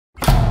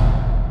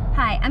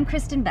Hi, I'm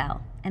Kristen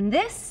Bell, and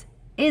this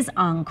is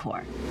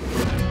Encore.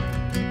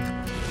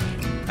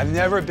 I've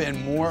never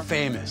been more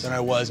famous than I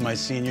was my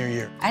senior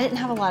year. I didn't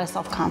have a lot of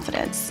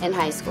self-confidence in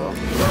high school.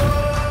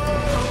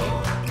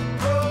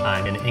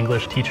 I'm an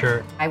English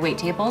teacher. I wait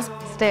tables.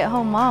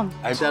 Stay-at-home mom.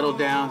 I settled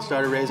down,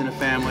 started raising a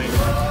family.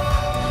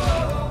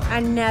 I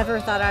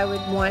never thought I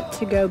would want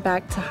to go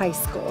back to high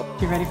school.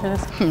 You ready for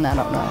this? I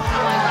don't know.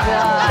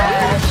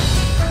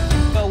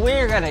 But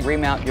we're gonna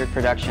remount your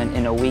production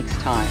in a week's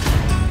time.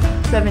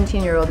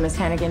 17-year-old Miss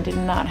Hannigan did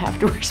not have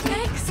to wear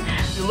specs.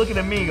 You're looking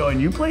at me going,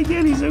 you play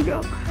Danny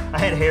Zuko? I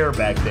had hair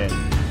back then.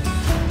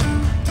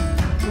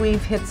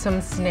 We've hit some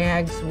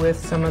snags with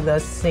some of the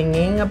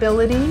singing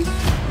ability.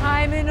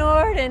 I'm an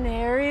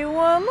ordinary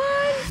woman.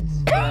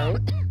 Right.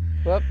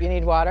 Whoop, you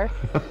need water?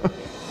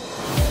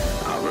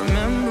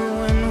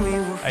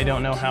 I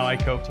don't know how I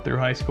coped through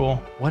high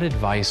school. What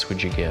advice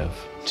would you give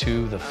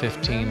to the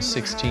 15,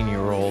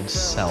 16-year-old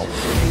self?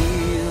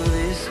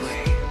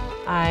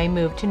 I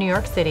moved to New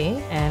York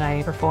City and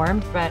I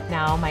performed, but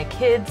now my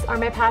kids are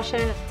my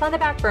passion. It's on the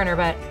back burner,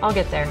 but I'll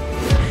get there.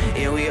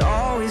 Yeah, we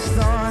always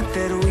thought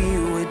that we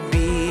would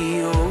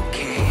be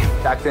okay.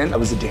 Back then, I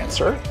was a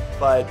dancer,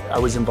 but I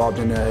was involved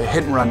in a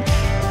hit and run.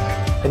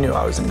 I knew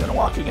I wasn't gonna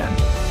walk again.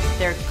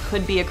 There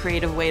could be a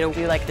creative way to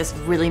do like this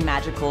really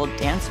magical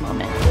dance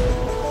moment.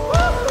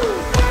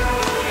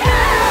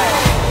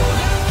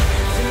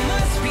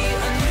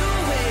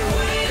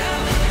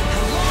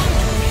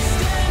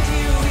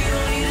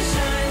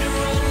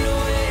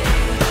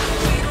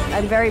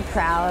 I'm very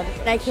proud.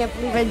 I can't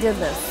believe I did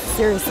this.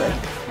 Seriously.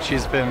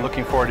 She's been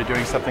looking forward to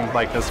doing something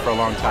like this for a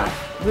long time.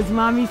 Was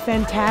Mommy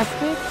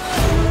fantastic?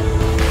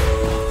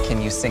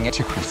 Can you sing it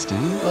to Kristen?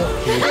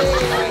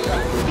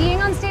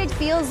 Being on stage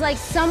feels like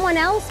someone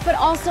else, but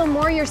also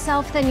more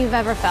yourself than you've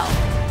ever felt.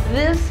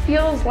 This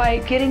feels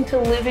like getting to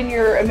live in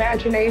your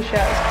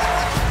imagination.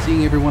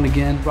 Seeing everyone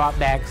again brought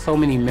back so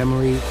many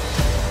memories.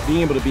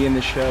 Being able to be in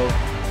this show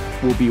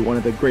will be one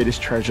of the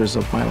greatest treasures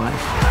of my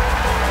life.